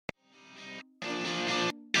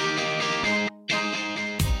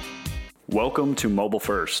Welcome to Mobile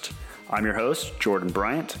First. I'm your host, Jordan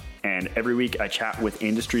Bryant, and every week I chat with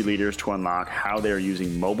industry leaders to unlock how they are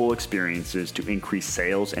using mobile experiences to increase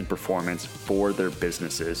sales and performance for their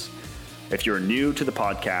businesses. If you're new to the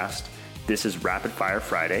podcast, this is Rapid Fire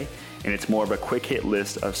Friday, and it's more of a quick hit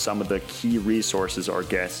list of some of the key resources our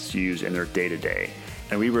guests use in their day-to-day.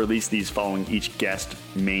 And we release these following each guest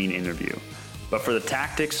main interview. But for the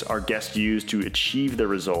tactics our guests use to achieve their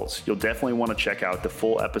results, you'll definitely want to check out the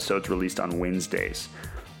full episodes released on Wednesdays.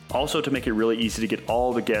 Also, to make it really easy to get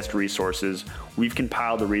all the guest resources, we've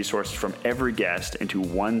compiled the resources from every guest into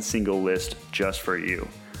one single list just for you.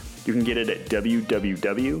 You can get it at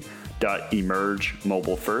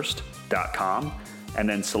www.emergemobilefirst.com and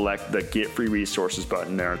then select the Get Free Resources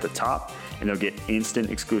button there at the top, and you'll get instant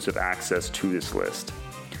exclusive access to this list.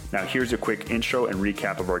 Now, here's a quick intro and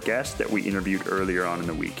recap of our guest that we interviewed earlier on in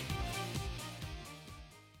the week.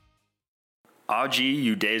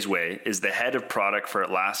 Udezue is the head of product for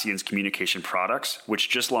Atlassian's communication products, which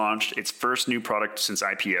just launched its first new product since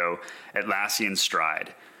IPO, Atlassian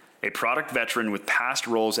Stride. A product veteran with past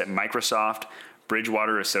roles at Microsoft,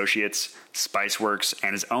 Bridgewater Associates, Spiceworks,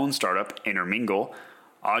 and his own startup, Intermingle,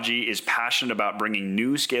 Aji is passionate about bringing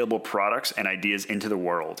new scalable products and ideas into the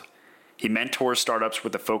world. He mentors startups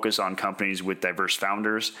with a focus on companies with diverse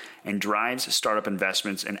founders and drives startup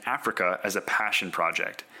investments in Africa as a passion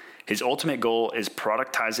project. His ultimate goal is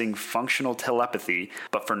productizing functional telepathy,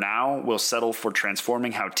 but for now, we'll settle for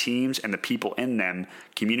transforming how teams and the people in them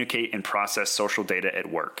communicate and process social data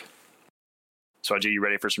at work. So, Aji, you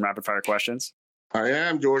ready for some rapid fire questions? I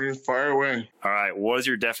am, Jordan. Fire away. All right. What is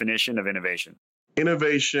your definition of innovation?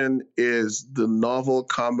 Innovation is the novel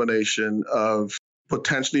combination of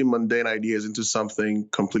potentially mundane ideas into something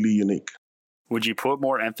completely unique. Would you put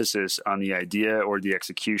more emphasis on the idea or the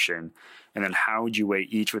execution? And then how would you weigh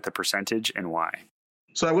each with a percentage and why?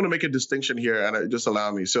 So I'm going to make a distinction here, and just allow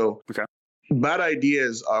me. So Okay. Bad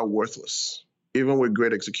ideas are worthless, even with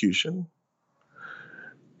great execution.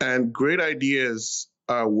 And great ideas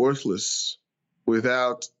are worthless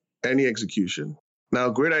without any execution. Now,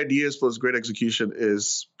 great ideas plus great execution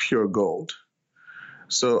is pure gold.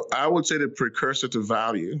 So I would say the precursor to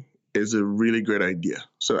value is a really great idea.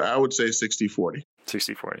 So I would say 60-40.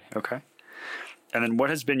 60-40. Okay. And then what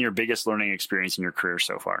has been your biggest learning experience in your career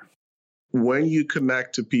so far? When you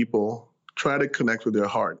connect to people, try to connect with their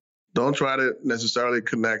heart. Don't try to necessarily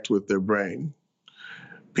connect with their brain.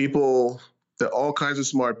 People, there are all kinds of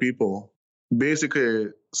smart people.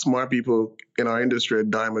 Basically, smart people in our industry are a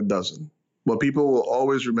dime a dozen. But people will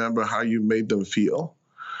always remember how you made them feel.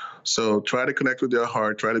 So try to connect with their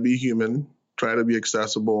heart, try to be human, try to be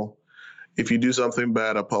accessible. If you do something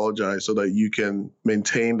bad, apologize so that you can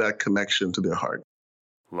maintain that connection to their heart.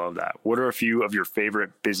 Love that. What are a few of your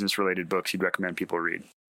favorite business-related books you'd recommend people read?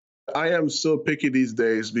 I am so picky these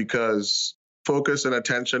days because focus and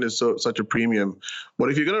attention is such a premium.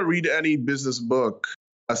 But if you're going to read any business book,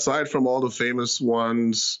 aside from all the famous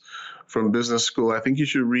ones from business school, I think you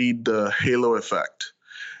should read The Halo Effect.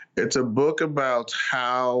 It's a book about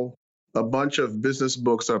how a bunch of business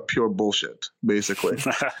books are pure bullshit, basically.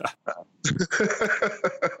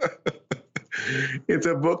 It's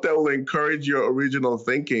a book that will encourage your original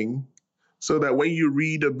thinking so that when you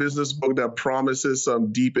read a business book that promises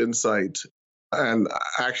some deep insight and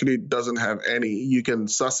actually doesn't have any, you can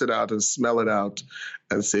suss it out and smell it out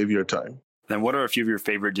and save your time. Then what are a few of your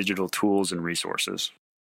favorite digital tools and resources?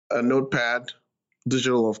 A notepad,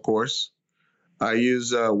 digital, of course. I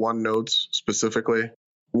use OneNote specifically.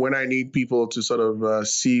 When I need people to sort of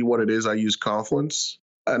see what it is, I use Confluence.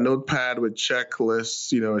 A notepad with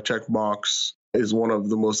checklists, a checkbox is one of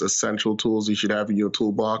the most essential tools you should have in your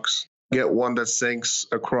toolbox. Get one that syncs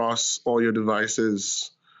across all your devices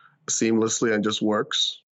seamlessly and just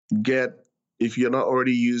works. If you're not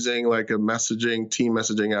already using like a team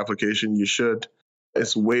messaging application, you should.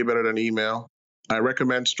 It's way better than email. I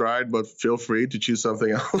recommend Stride, but feel free to choose something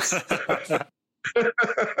else.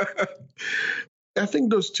 I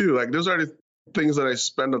think those two, those are the things that I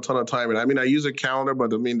spend a ton of time in. I mean, I use a calendar,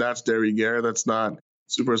 but that's de rigueur. That's not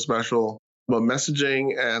super special. But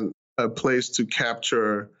messaging and a place to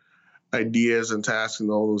capture ideas and tasks and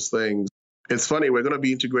all those things. It's funny, we're going to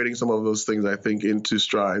be integrating some of those things, I think, into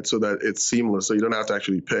Stride so that it's seamless, so you don't have to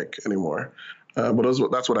actually pick anymore. But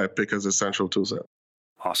that's what I pick as essential toolset.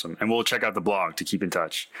 Awesome. And we'll check out the blog to keep in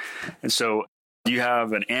touch. And so do you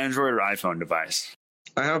have an Android or iPhone device?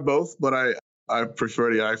 I have both, but I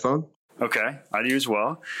prefer the iPhone. Okay, I do as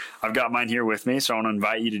well. I've got mine here with me, so I want to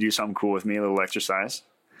invite you to do something cool with me, a little exercise.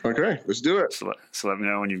 Okay, let's do it. So let me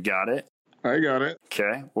know when you've got it. I got it.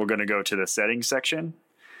 Okay, we're going to go to the settings section.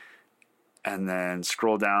 and then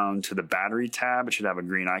scroll down to the battery tab. It should have a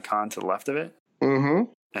green icon to the left of it.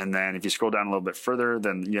 Mm-hmm. And then if you scroll down a little bit further,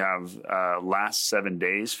 then you have last 7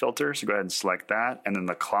 days filter. So go ahead and select that. And then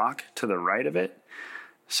the clock to the right of it.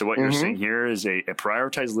 So what you're seeing here is a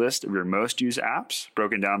prioritized list of your most used apps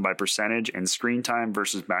broken down by percentage and screen time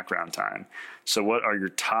versus background time. So what are your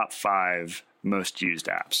top 5 most used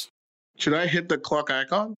apps? Should I hit the clock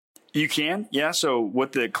icon? You can, yeah. So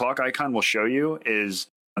what the clock icon will show you is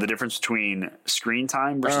the difference between screen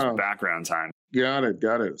time versus background time. Got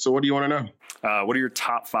it. So what do you want to know? What are your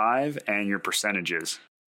top 5 and your percentages?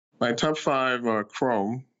 My top 5 are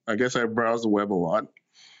Chrome. I guess I browse the web a lot.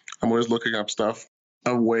 I'm always looking up stuff.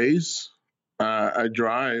 Waze. I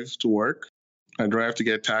drive to work. I drive to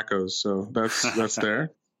get tacos. So that's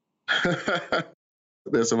there.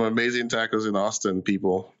 There's some amazing tacos in Austin,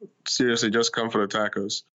 people. Seriously, just come for the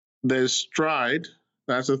tacos. There's Stride.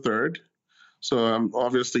 That's a third. So I'm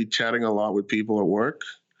obviously chatting a lot with people at work.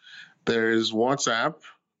 There's WhatsApp.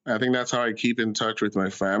 I think that's how I keep in touch with my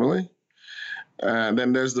family. And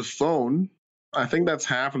then there's the phone. I think that's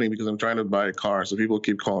happening because I'm trying to buy a car, so people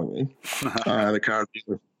keep calling me. The car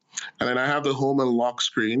dealer. And then I have the home and lock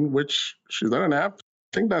screen, which is that an app?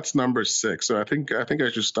 I think that's number 6. So I think I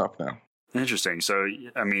should stop now. Interesting. So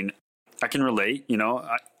I mean, I can relate. You know,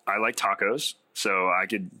 I like tacos, so I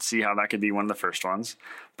could see how that could be one of the first ones.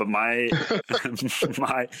 But my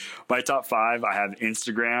my top 5, I have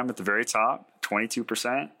Instagram at the very top, 22%,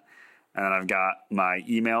 and then I've got my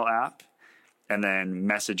email app, and then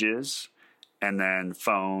messages, and then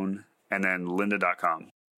phone, and then lynda.com.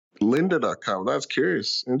 Lynda.com. That's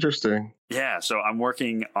curious. Interesting. Yeah. So I'm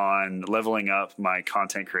working on leveling up my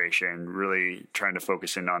content creation, really trying to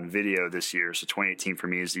focus in on video this year. So 2018 for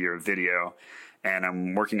me is the year of video. And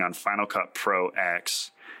I'm working on Final Cut Pro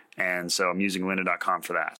X. And so I'm using lynda.com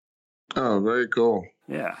for that. Oh, very cool.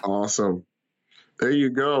 Yeah. Awesome. There you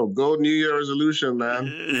go. Go New Year resolution,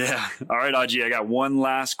 man. Yeah. All right, Aji, I got one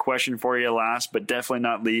last question for you, last but definitely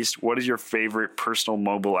not least. What is your favorite personal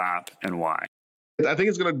mobile app and why? I think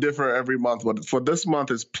it's going to differ every month, but for this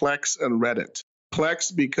month, it's Plex and Reddit.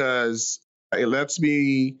 Plex because it lets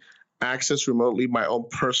me access remotely my own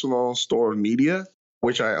personal store of media,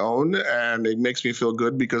 which I own, and it makes me feel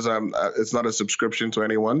good because it's not a subscription to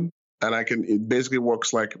anyone, and it basically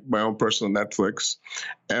works like my own personal Netflix.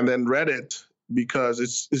 And then Reddit because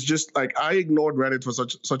it's just like I ignored Reddit for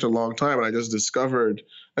such a long time, and I just discovered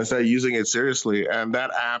and started using it seriously. And that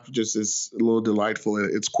app just is a little delightful.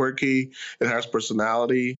 It's quirky, it has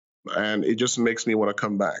personality, and it just makes me want to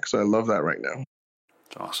come back. So I love that right now.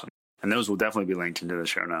 That's awesome. And those will definitely be linked into the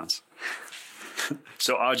show notes.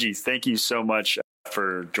 So Aji, thank you so much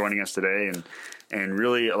for joining us today and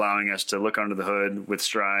really allowing us to look under the hood with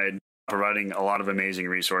Stride, providing a lot of amazing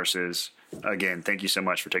resources. Again, thank you so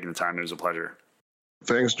much for taking the time. It was a pleasure.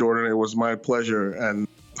 Thanks, Jordan. It was my pleasure, and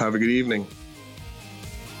have a good evening.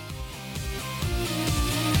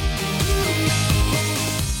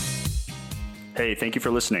 Hey, thank you for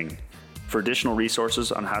listening. For additional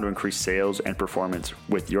resources on how to increase sales and performance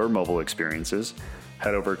with your mobile experiences,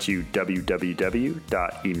 head over to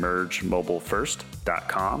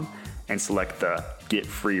www.emergemobilefirst.com and select the Get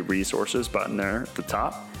Free Resources button there at the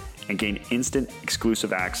top and gain instant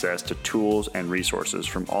exclusive access to tools and resources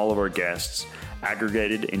from all of our guests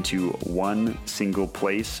aggregated into one single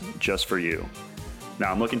place just for you.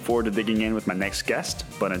 Now, I'm looking forward to digging in with my next guest,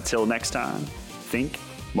 but until next time, think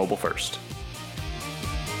mobile first.